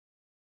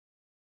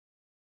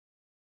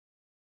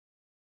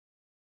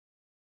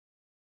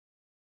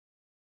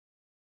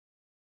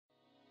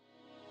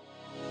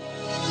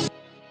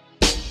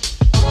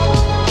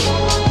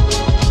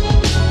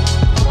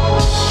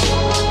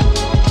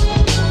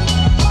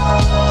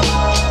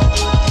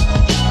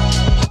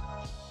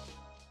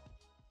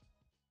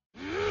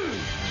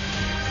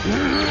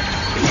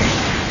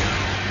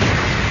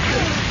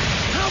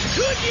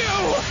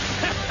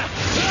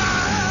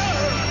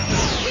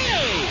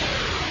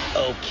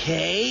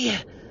Okay,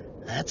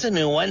 that's a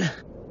new one.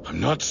 I'm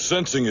not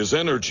sensing his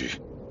energy.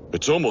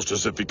 It's almost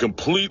as if he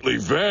completely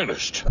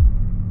vanished.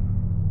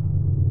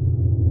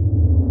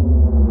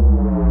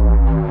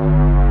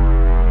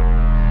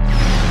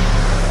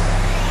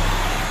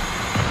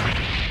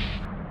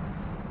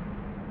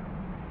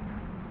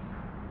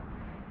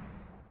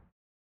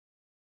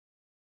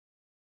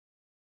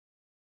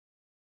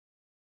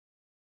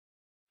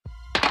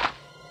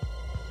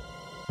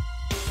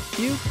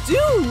 You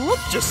do look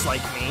just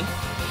like me.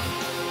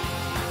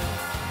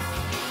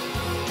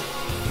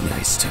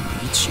 Nice to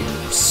meet you,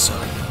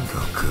 Saiyan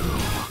Goku.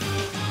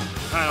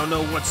 I don't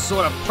know what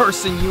sort of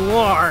person you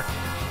are.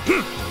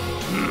 You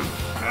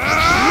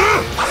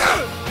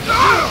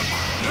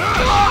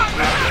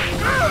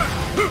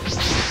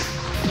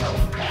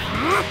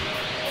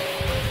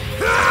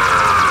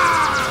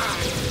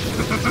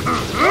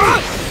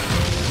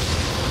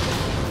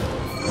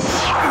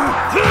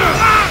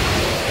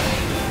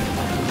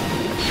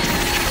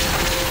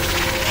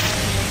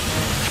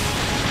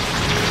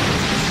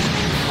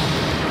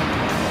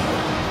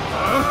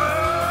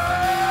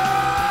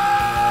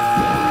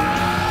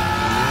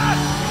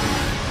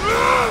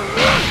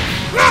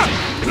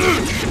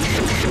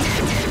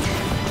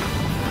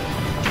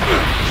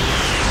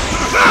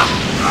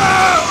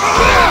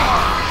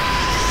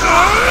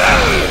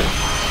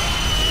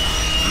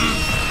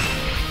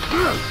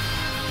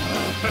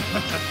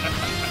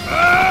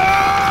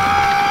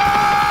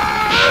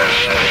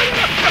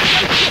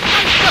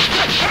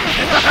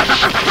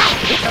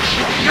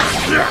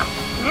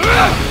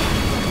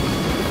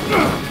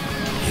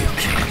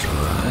can't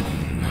run.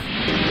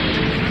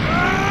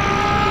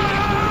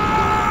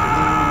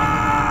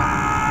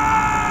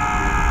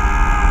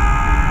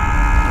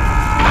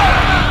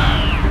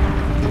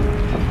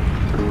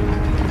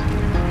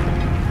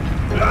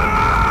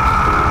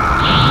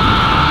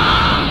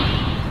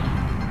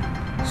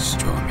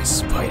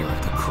 Strongest fighter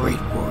of the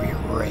great warrior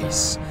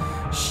race,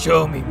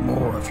 show me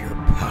more of your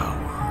power.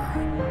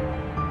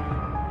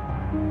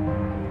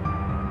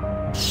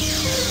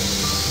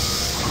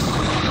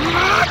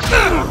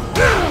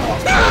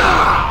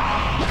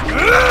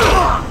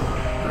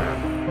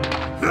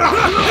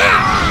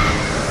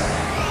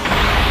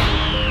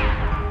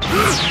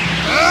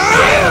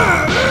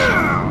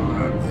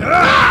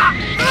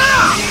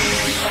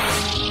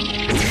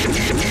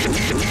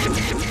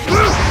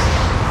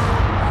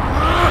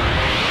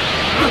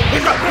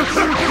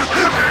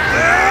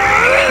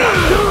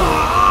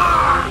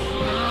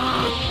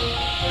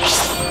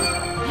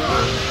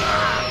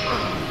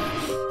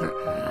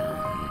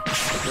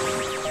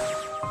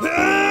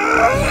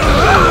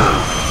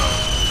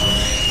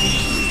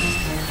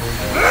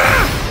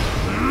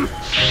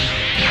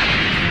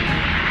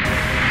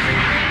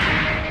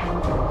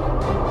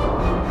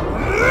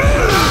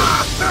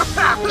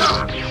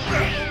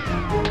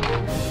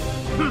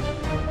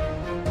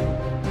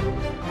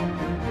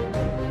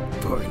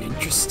 For an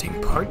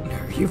interesting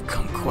partner, you've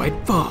come quite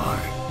far.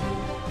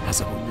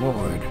 As a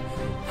reward,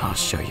 I'll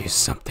show you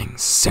something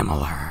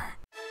similar.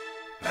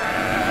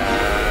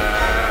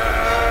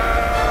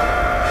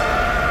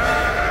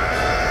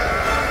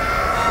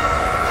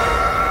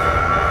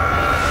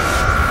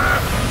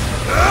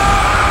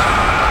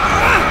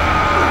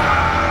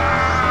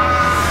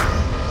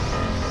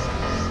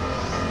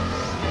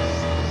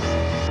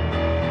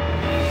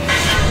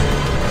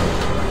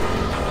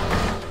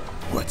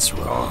 What's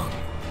wrong?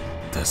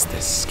 Does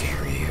this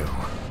scare you?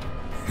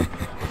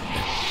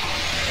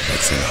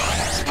 It's an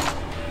honor.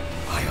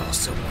 I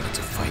also wanted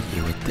to fight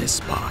you with this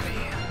body.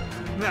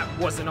 That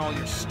wasn't all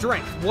your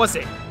strength, was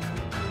it?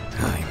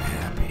 I'm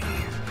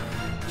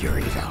happy. You're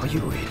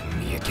evaluating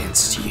me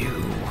against you.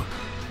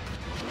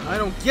 I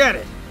don't get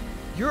it.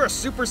 You're a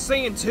Super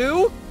Saiyan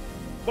too?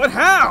 But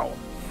how?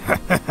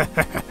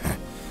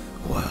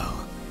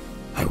 Well,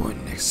 I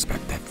wouldn't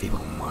expect that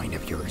feeble mind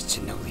of yours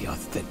to know the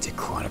authentic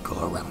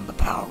chronicle around the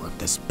power of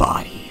this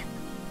body.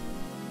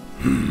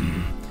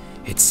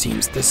 It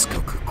seems this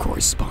Goku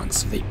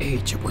corresponds to the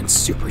age of when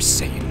Super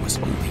Saiyan was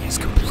only his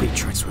complete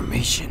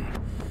transformation.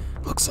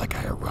 Looks like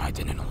I arrived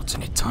in an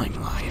alternate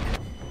timeline.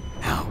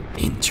 How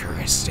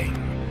interesting.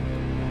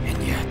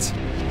 And yet,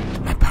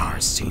 my power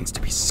seems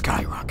to be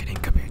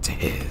skyrocketing compared to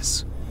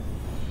his.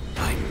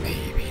 I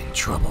may be in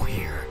trouble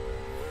here.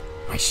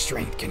 My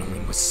strength can only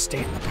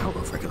withstand the power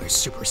of regular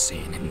Super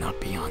Saiyan and not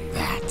beyond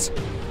that.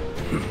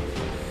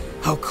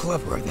 How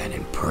clever of that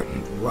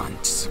impertinent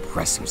runt to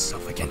suppress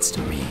himself against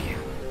me.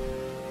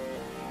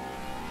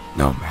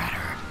 No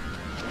matter.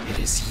 It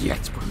is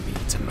yet for me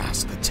to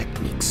master the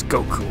techniques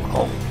Goku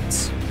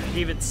holds.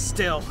 Even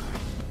still,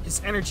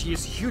 his energy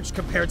is huge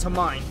compared to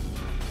mine.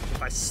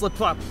 If I slip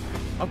up,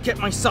 I'll get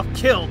myself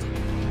killed.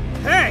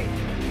 Hey,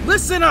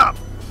 listen up!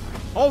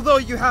 Although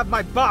you have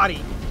my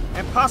body,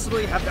 and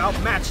possibly have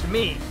outmatched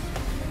me,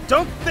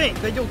 don't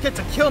think that you'll get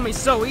to kill me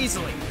so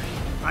easily.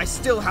 I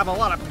still have a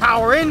lot of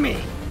power in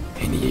me.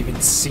 And it even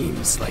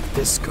seems like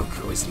this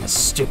Goku isn't as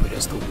stupid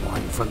as the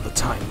one from the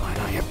timeline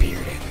I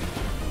appeared in.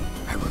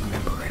 I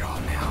remember it all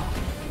now.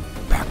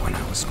 Back when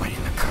I was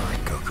fighting the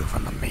current Goku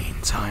from the main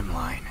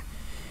timeline,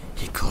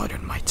 He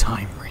cluttered my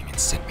time ring and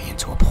sent me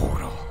into a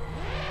portal.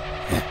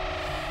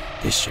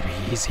 This should be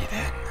easy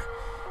then.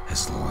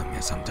 As long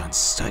as I'm done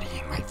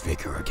studying my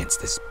vigor against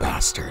this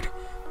bastard,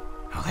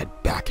 I'll head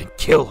back and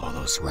kill all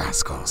those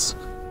rascals.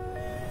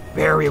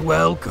 Very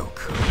well,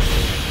 Goku.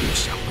 You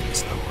shall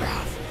witness the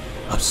wrath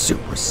of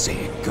Super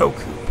Saiyan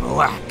Goku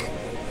Black.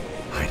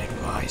 I'd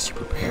advise you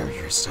prepare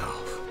yourself.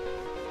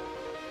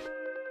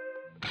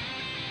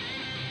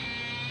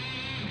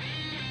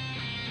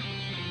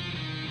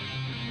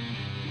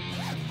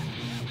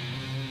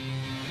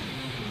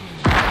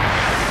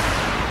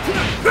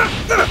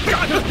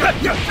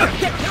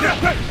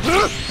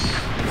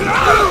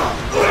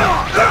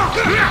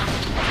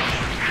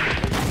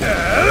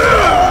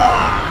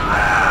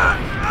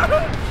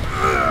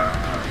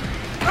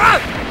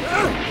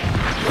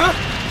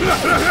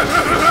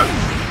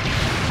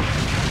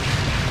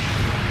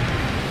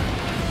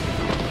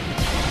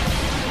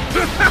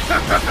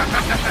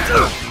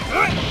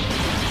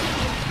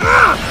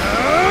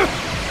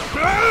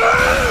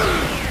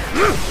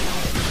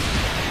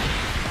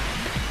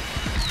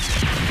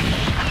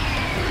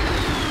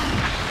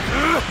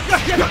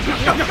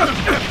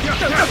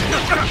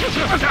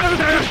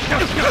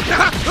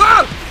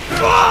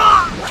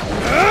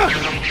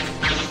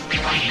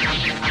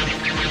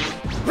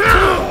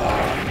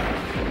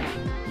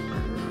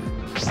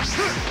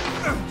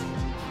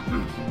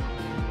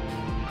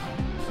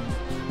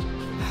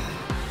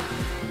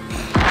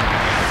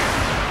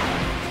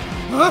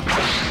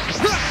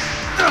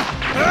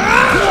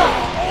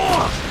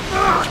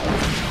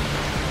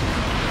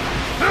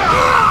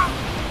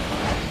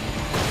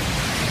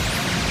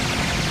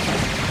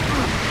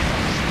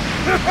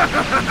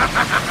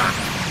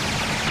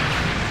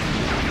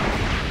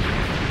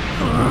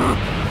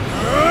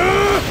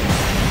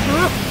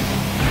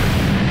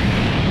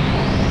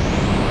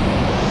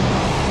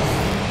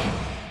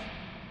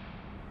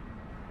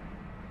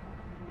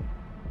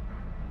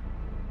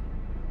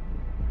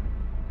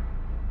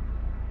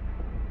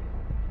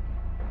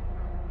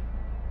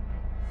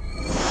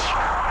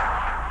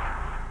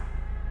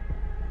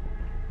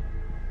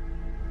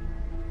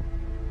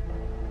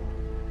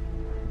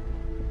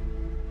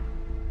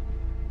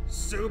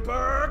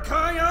 Super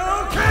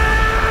Kaioken!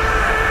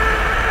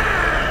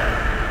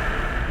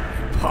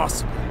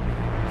 Impossible.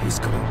 He's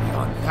going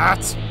beyond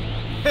that.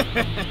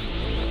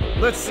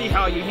 Let's see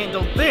how you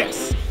handle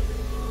this.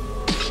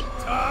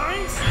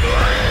 Times 3!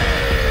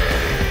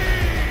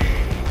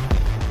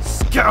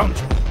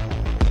 Scoundrel!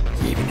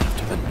 Even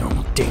after the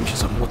normal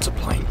dangers of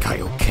multiplying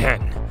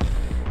Kaioken,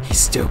 he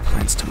still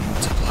plans to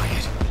multiply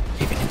it,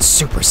 even in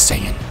Super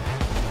Saiyan.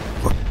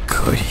 Or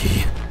could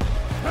he?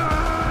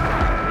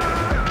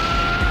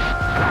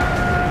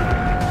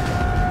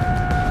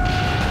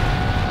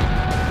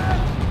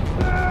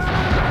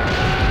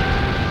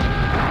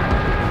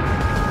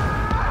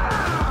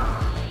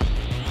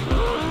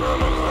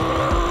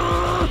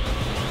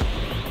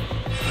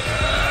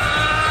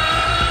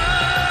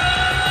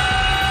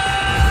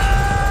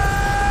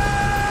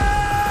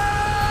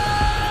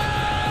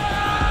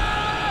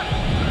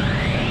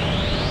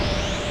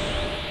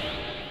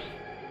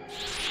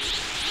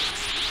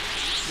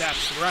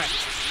 That's right.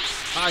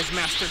 I've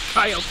mastered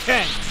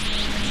Kaioken.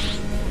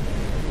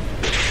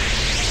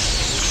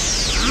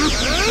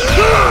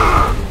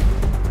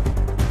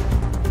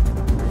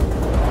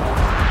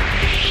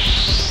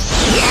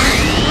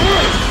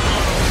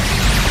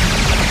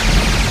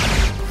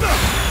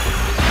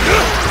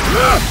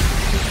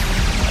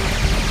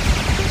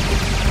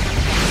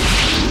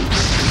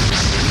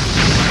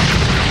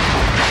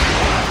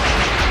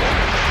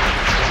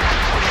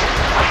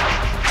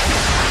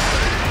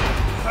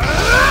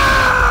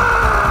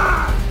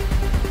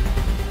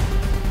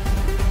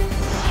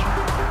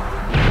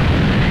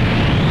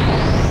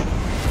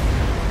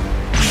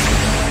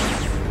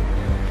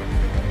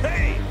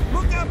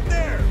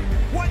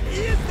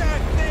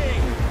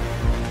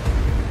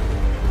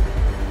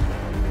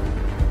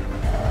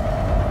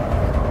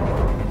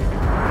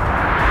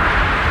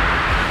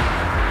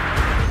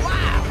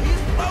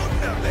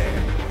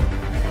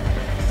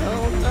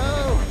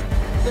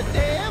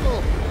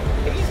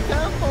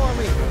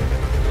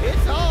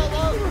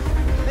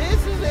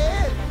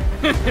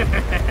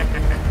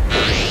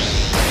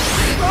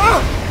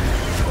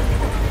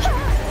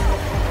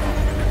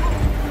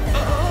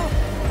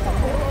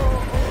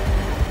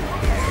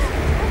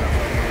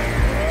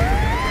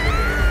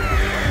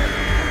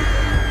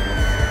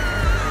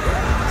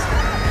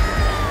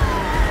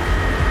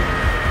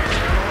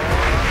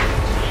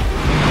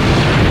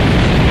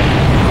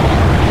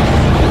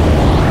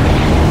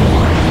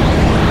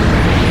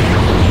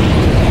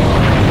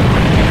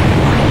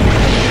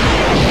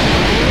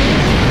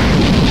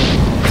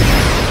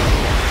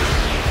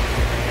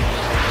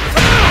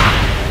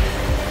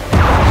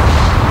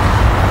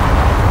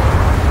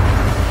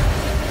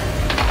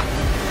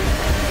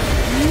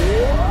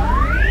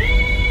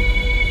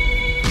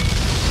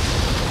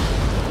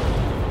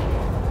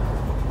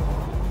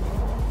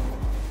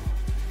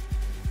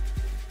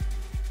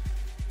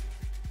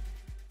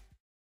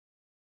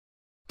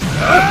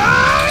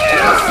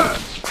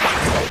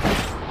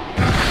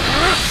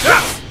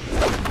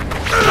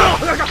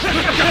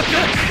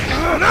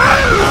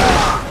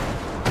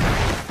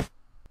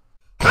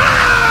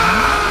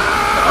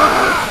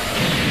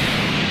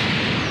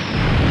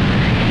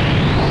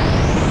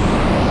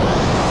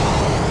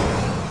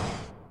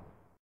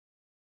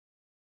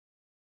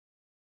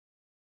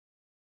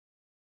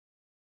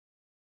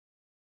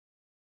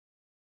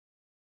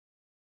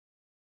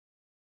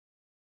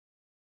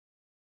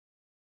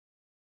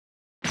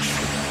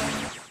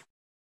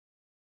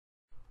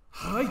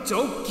 I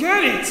don't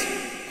get it!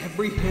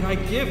 Every hit I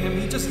give him,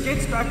 he just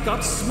gets back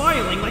up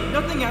smiling like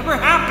nothing ever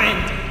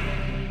happened!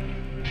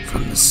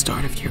 From the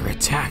start of your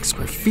attacks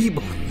were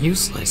feeble and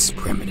useless,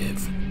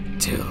 Primitive,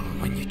 till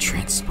when you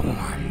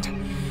transformed,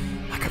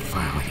 I could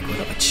finally put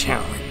up a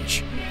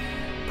challenge.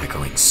 By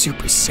going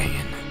Super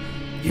Saiyan,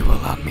 you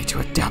allowed me to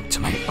adapt to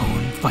my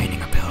own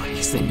fighting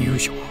abilities than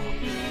usual.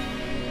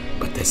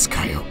 But this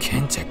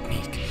Kaioken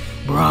technique,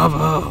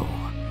 bravo!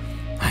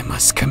 I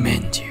must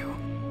commend you.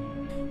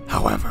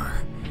 However,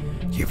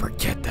 you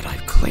forget that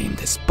I've claimed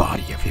this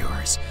body of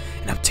yours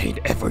and obtained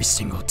every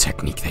single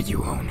technique that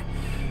you own,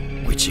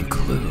 which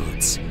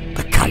includes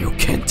the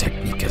Kaioken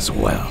technique as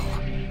well.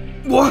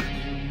 What?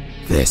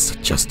 This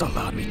just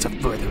allowed me to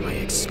further my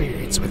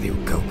experience with you,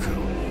 Goku.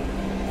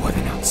 What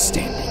an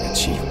outstanding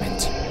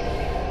achievement.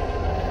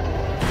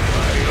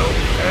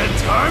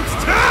 Kaioken times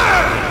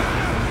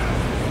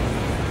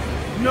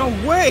 10! No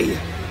way!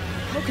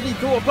 How can he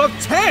go above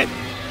 10?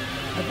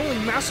 I've only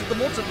mastered the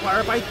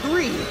multiplier by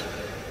 3.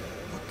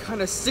 What kind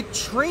of sick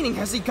training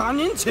has he gotten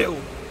into?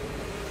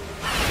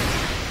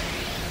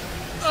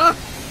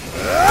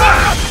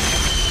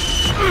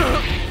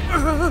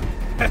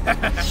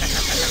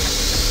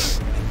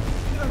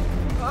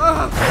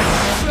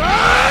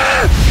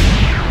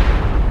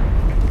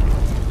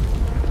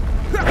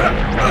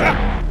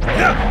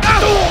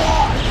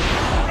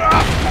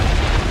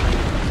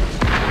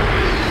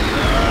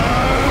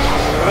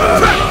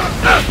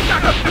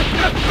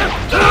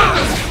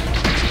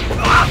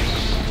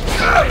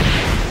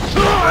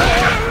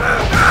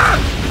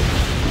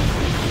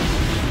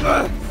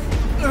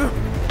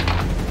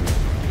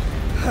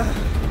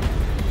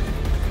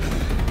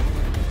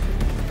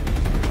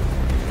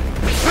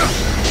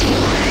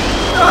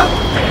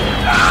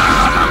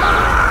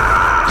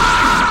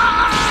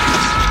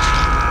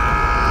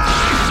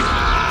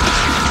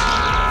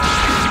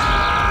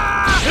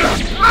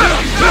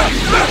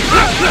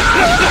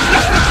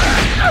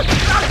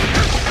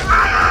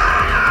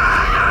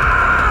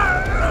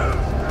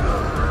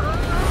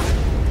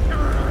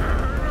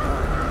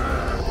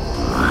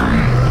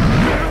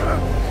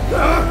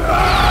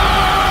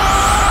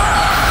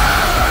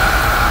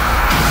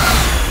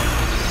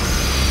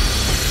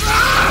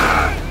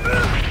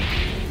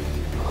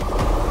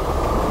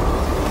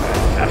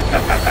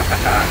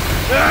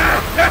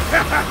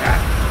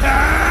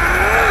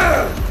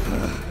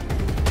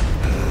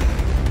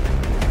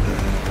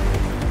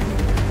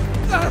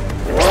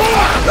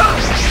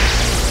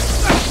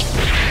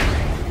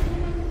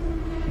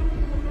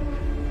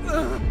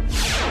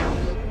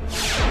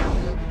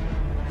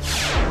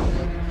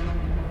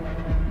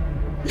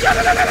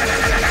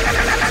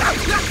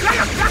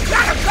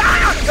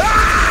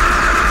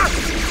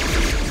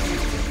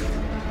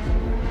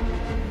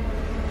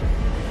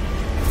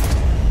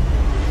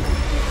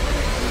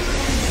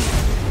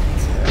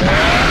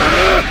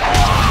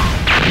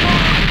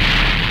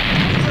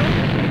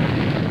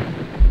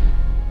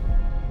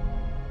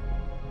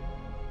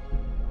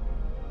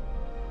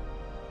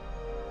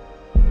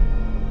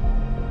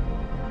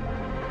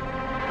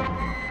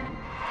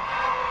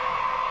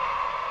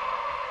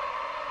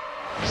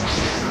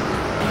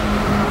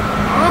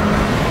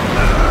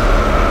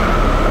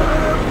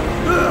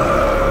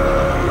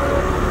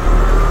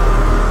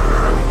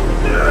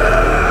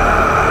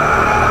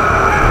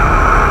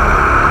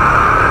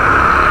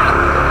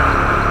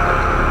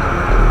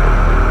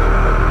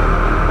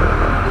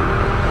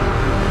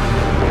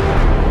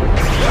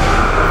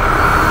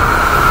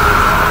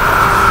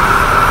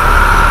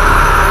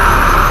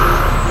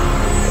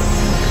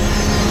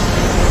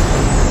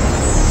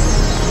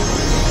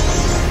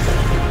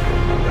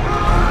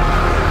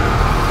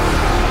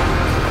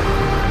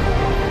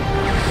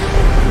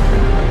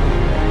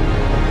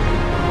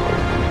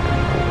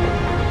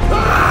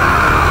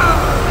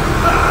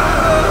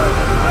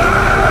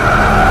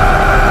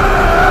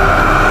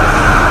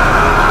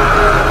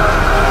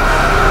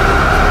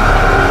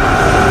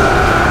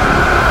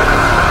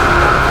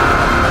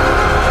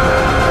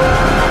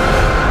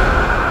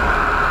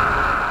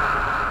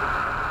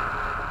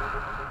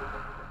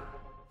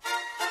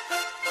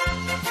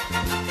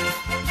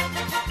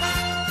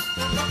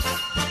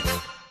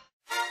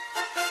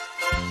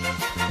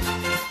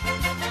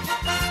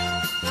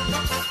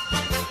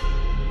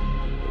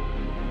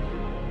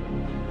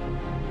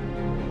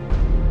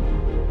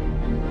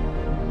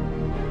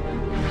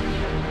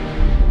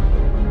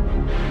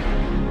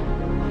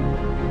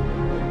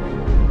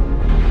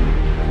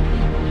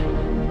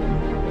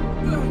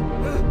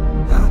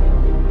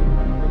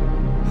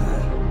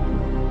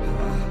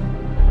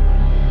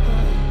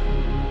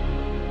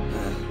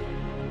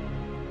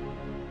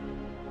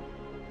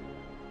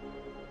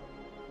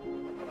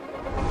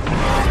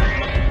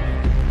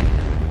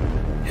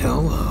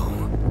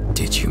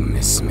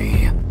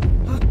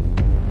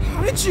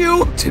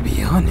 To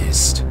be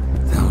honest,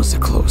 that was a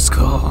close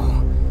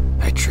call.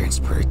 I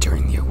transported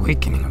during the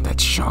awakening of that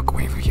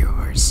shockwave of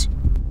yours.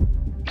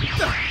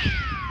 I'm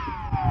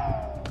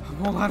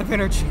all out of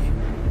energy.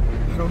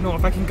 I don't know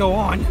if I can go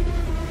on,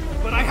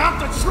 but I have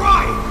to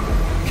try!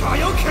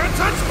 Kaio can't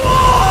touch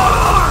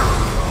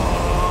more!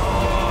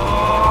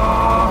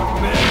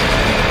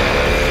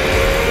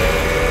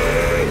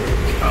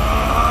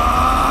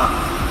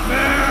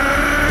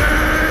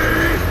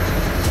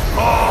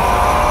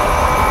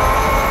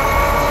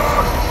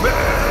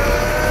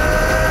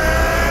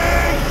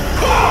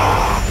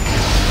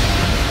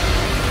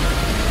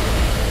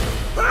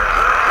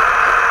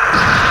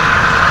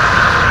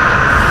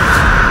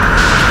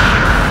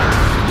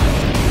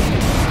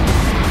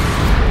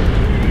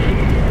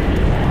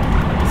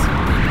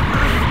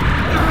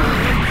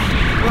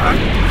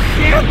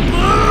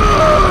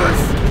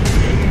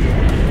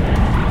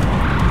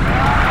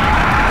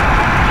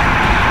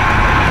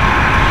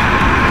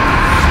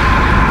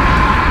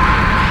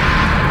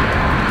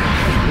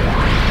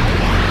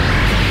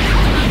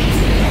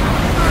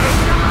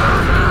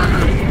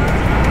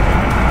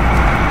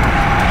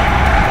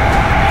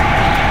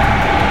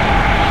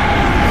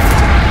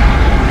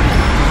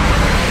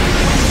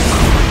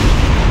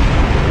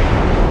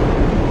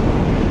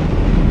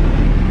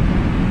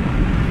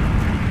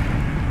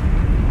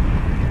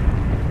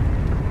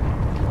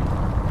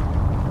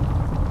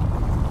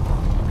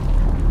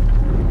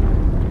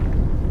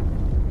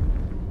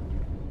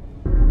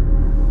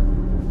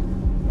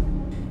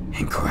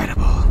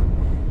 Incredible.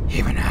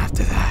 Even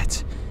after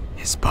that,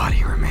 his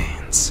body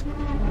remains.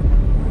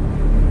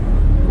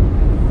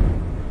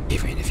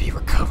 Even if he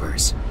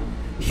recovers,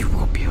 he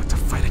won't be able to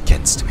fight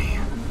against me.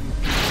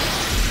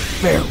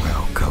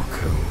 Farewell,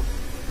 Goku.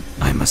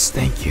 I must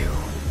thank you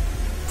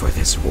for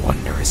this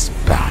wondrous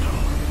battle.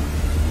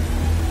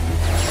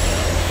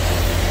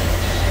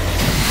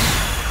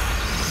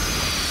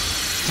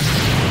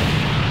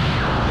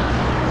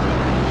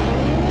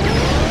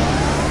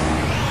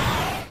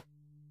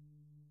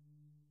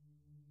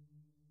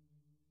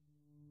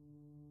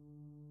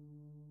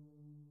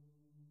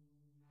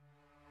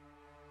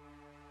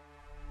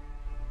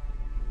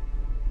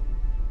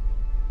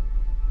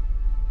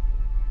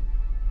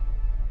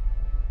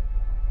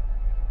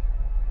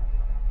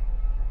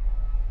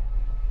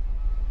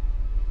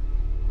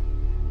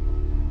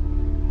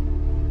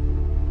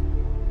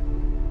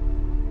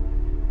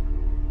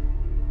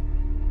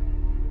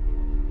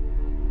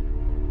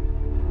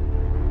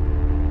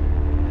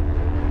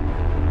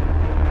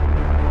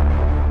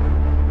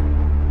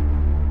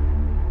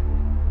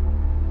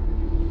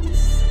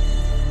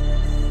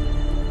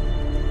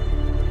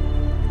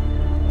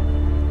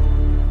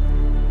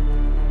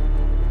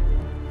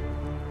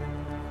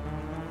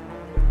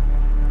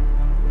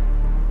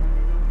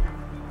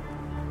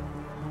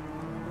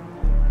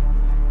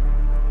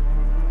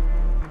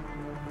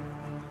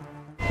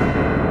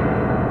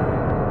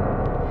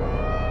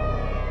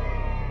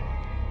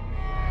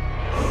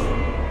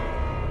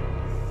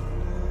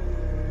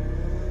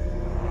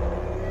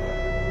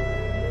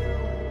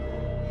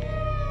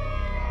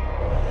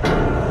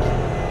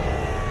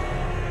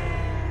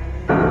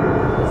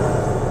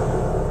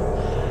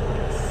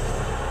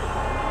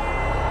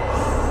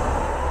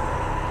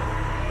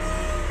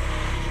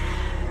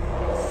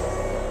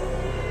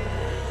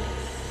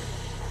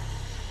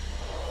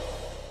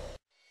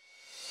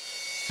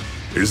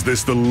 Is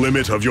this the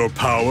limit of your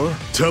power?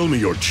 Tell me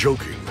you're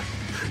joking.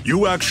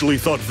 You actually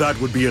thought that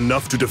would be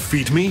enough to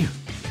defeat me?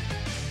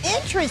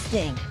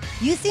 Interesting.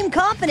 You seem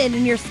confident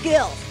in your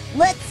skills.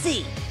 Let's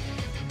see.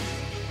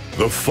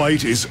 The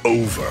fight is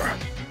over.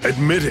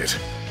 Admit it.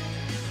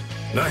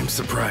 I'm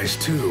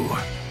surprised too.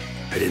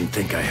 I didn't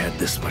think I had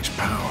this much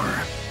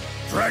power.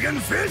 Dragon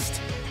Fist!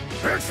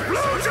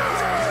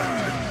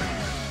 Explosion!